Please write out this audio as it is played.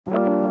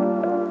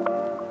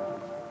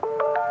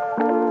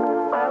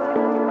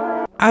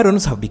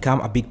Addons have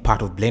become a big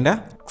part of Blender,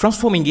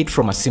 transforming it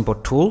from a simple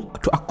tool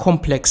to a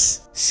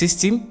complex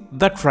system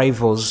that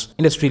rivals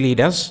industry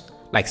leaders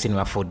like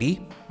Cinema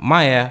 4D,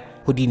 Maya,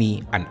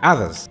 Houdini, and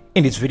others.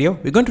 In this video,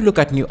 we're going to look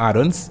at new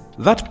add-ons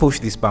that push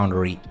this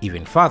boundary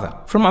even further,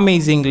 from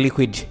amazing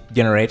liquid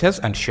generators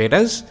and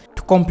shaders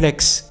to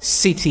complex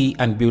city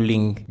and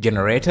building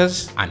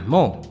generators and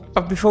more.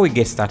 But before we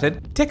get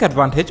started, take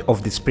advantage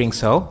of the spring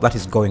sale that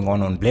is going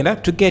on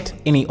Blender to get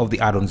any of the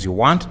add-ons you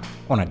want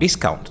on a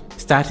discount.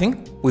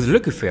 Starting with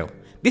Liquid.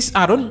 This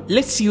add-on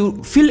lets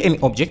you fill any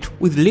object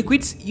with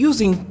liquids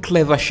using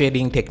clever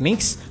shading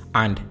techniques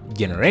and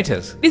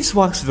generators. This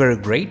works very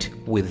great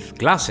with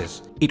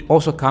glasses. It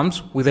also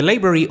comes with a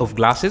library of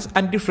glasses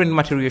and different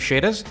material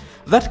shaders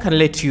that can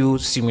let you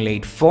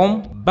simulate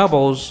foam,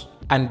 bubbles,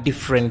 and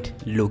different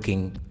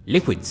looking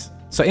liquids.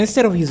 So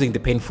instead of using the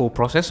painful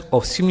process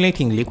of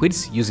simulating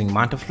liquids using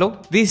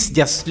Mantaflow, this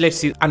just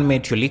lets you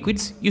animate your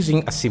liquids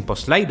using a simple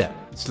slider.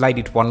 Slide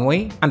it one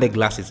way and the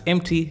glass is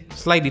empty,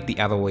 slide it the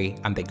other way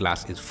and the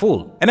glass is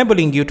full,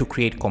 enabling you to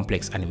create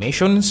complex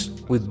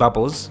animations with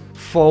bubbles,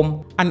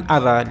 foam, and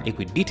other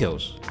liquid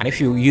details. And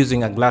if you're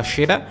using a glass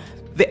shader,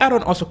 the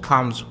add-on also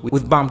comes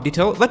with bump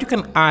detail that you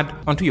can add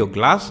onto your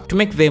glass to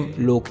make them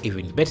look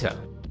even better.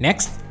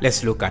 Next,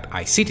 let's look at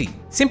iCity.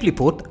 Simply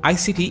put,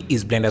 iCity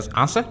is Blender's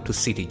answer to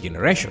city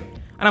generation.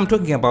 And I'm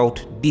talking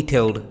about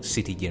detailed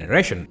city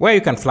generation, where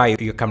you can fly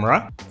your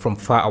camera from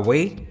far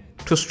away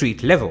to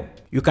street level.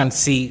 You can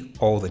see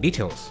all the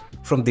details,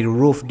 from the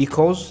roof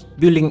decors,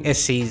 building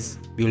essays,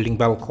 building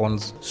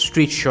balcons,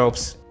 street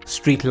shops,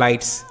 street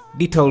lights,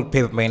 detailed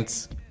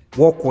pavements,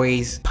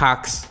 walkways,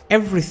 parks.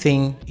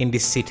 Everything in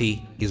this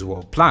city is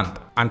well planned,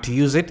 and to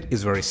use it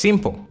is very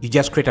simple. You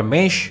just create a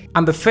mesh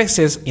and the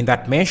faces in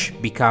that mesh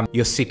become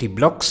your city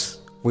blocks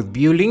with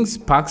buildings,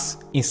 parks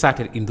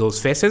inserted in those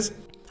faces,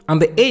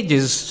 and the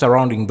edges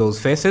surrounding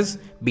those faces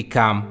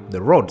become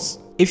the roads.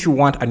 If you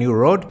want a new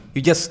road,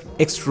 you just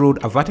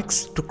extrude a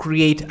vertex to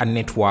create a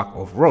network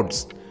of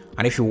roads.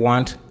 And if you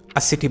want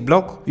a city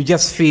block, you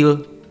just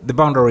fill the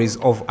boundaries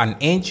of an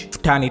edge,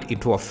 turn it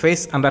into a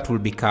face, and that will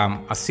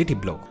become a city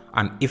block.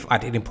 And if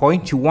at any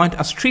point you want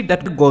a street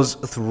that goes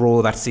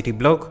through that city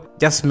block,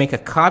 just make a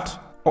cut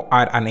or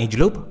add an edge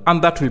loop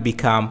and that will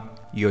become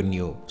your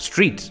new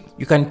street.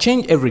 You can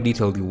change every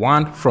detail you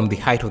want, from the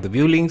height of the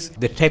buildings,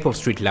 the type of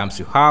street lamps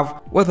you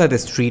have, whether the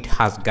street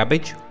has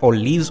garbage or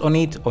leaves on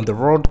it on the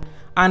road,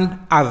 and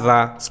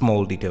other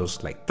small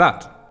details like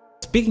that.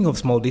 Speaking of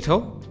small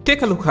detail,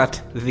 take a look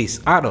at this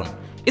add-on.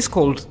 It's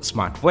called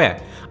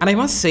Smartware, and I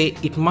must say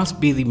it must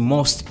be the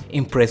most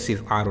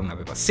impressive add-on I've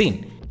ever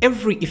seen.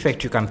 Every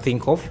effect you can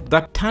think of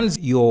that turns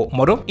your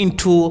model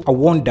into a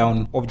worn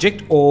down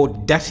object or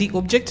dirty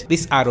object,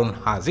 this add-on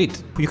has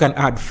it. You can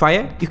add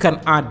fire, you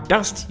can add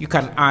dust, you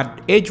can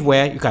add edge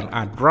wear, you can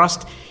add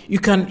rust, you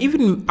can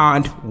even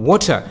add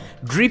water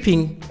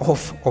dripping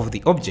off of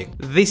the object.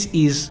 This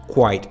is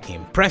quite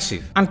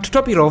impressive. And to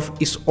top it off,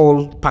 it's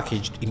all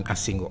packaged in a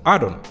single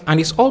add-on. And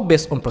it's all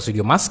based on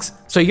procedure masks,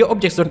 so your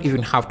objects don't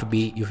even have to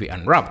be UV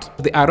unwrapped.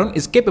 The add-on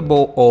is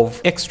capable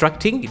of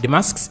extracting the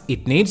masks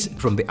it needs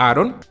from the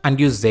add-on and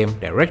use them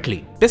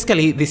directly.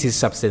 Basically, this is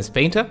Substance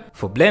Painter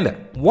for Blender.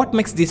 What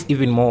makes this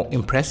even more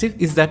impressive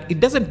is that it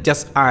doesn't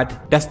just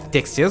add dust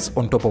textures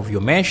on top of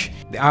your mesh.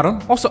 The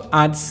add-on also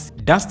adds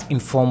dust in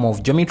form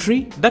of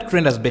geometry that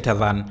renders better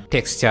than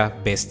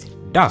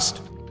texture-based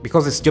dust.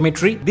 Because it's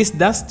geometry, this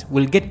dust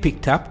will get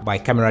picked up by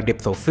camera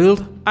depth of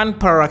field and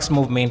parallax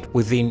movement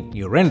within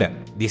your render.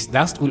 This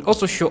dust will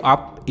also show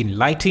up in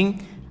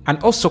lighting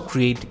and also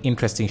create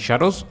interesting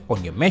shadows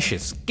on your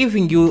meshes,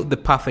 giving you the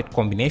perfect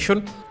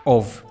combination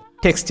of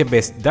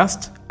texture-based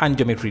dust and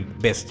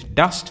geometry-based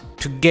dust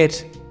to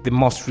get the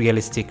most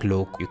realistic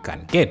look you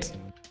can get.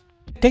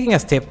 Taking a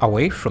step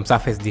away from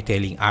surface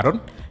detailing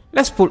add-on,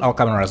 let's pull our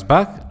cameras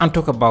back and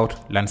talk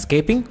about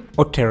landscaping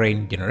or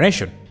terrain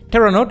generation.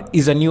 Terranode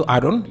is a new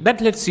add-on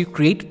that lets you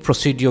create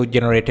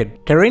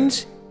procedure-generated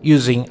terrains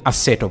using a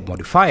set of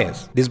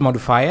modifiers. These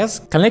modifiers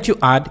can let you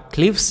add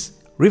cliffs,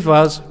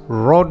 rivers,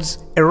 roads,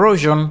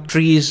 erosion,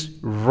 trees,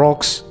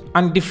 rocks,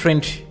 and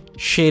different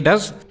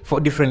shaders for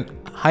different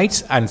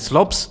heights and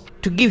slopes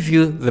to give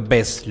you the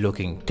best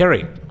looking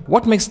terrain.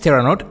 What makes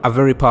Terranode a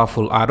very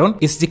powerful add-on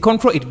is the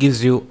control it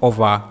gives you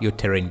over your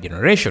terrain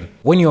generation.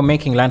 When you're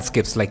making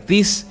landscapes like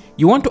this,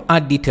 you want to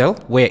add detail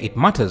where it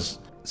matters.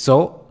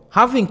 So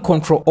having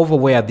control over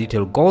where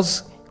detail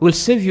goes will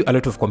save you a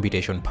lot of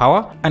computation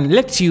power and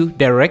lets you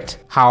direct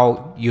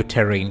how your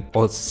terrain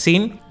or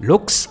scene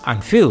looks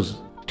and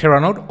feels.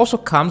 Terranode also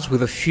comes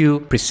with a few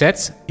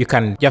presets you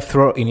can just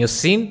throw in your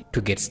scene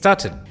to get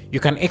started. You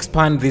can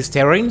expand these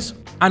terrains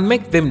and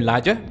make them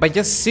larger by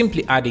just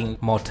simply adding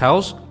more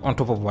tiles on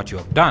top of what you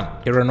have done.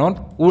 Terranode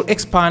will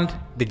expand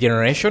the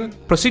generation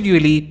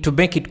procedurally to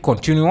make it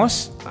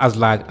continuous as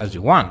large as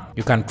you want.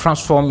 You can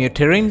transform your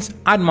terrains,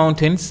 add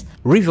mountains,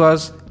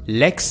 rivers,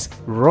 lakes,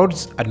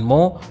 roads, and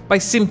more by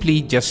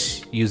simply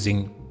just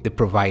using the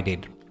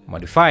provided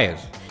modifiers.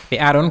 The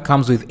add-on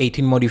comes with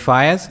 18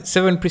 modifiers,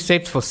 7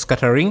 presets for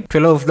scattering,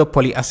 12 of the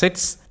poly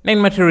assets,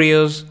 9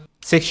 materials,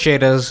 6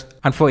 shaders,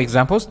 and 4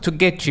 examples to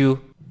get you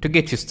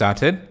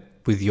started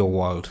with your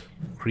world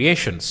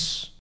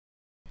creations.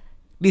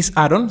 This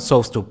add-on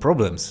solves 2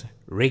 problems: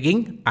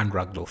 rigging and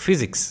ragdoll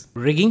physics.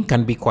 Rigging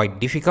can be quite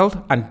difficult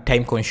and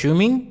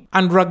time-consuming,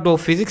 and ragdoll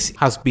physics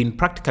has been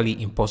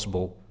practically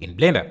impossible in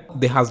Blender.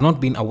 There has not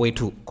been a way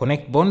to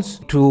connect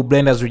bonds to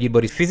Blender's rigid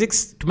body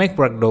physics to make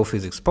ragdoll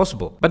physics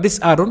possible. But this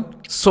add-on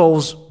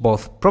solves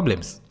both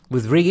problems.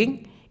 With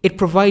rigging, it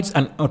provides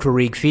an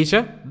auto-rig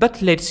feature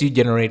that lets you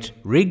generate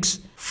rigs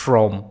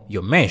from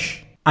your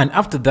mesh. And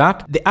after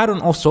that, the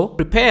add-on also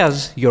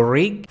prepares your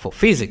rig for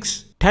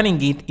physics,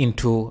 turning it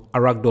into a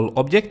ragdoll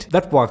object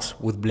that works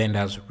with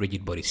Blender's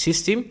rigid body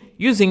system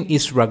using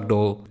its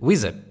ragdoll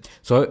wizard.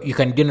 So you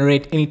can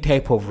generate any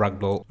type of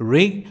ragdoll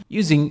rig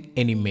using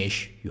any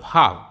mesh you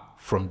have,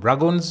 from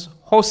dragons,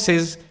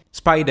 horses,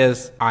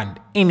 spiders, and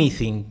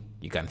anything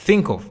you can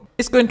think of.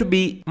 It's going to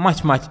be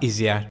much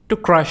easier to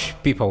crush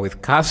people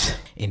with cars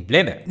in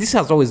Blender. This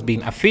has always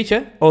been a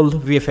feature all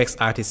VFX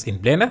artists in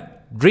Blender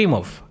dream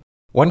of.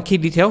 One key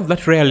detail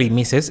that rarely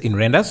misses in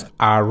renders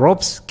are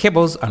ropes,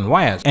 cables, and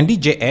wires, and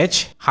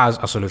DJH has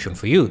a solution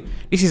for you.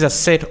 This is a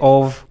set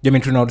of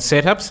geometry node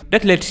setups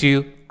that lets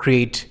you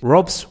create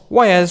ropes,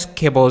 wires,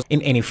 cables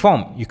in any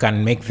form. You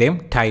can make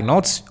them tie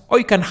knots, or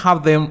you can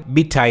have them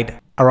be tied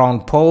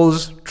around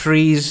poles,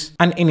 trees,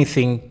 and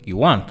anything you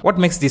want. What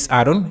makes this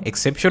add-on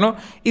exceptional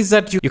is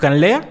that you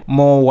can layer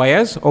more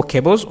wires or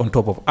cables on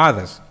top of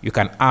others. You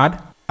can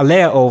add a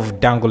layer of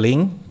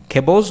dangling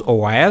cables or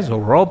wires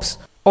or ropes,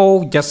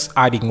 or just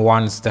adding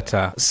ones that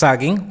are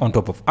sagging on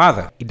top of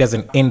other. It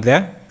doesn't end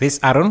there. This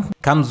add-on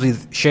comes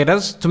with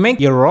shaders to make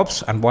your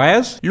ropes and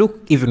wires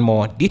look even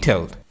more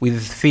detailed, with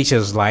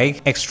features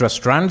like extra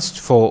strands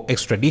for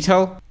extra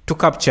detail to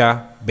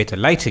capture better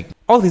lighting.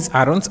 All these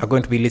add-ons are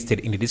going to be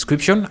listed in the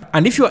description,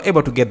 and if you are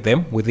able to get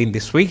them within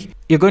this week,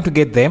 you're going to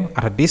get them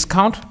at a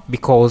discount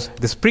because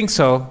the spring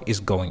sale is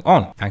going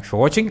on. Thanks for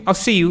watching. I'll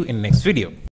see you in the next video.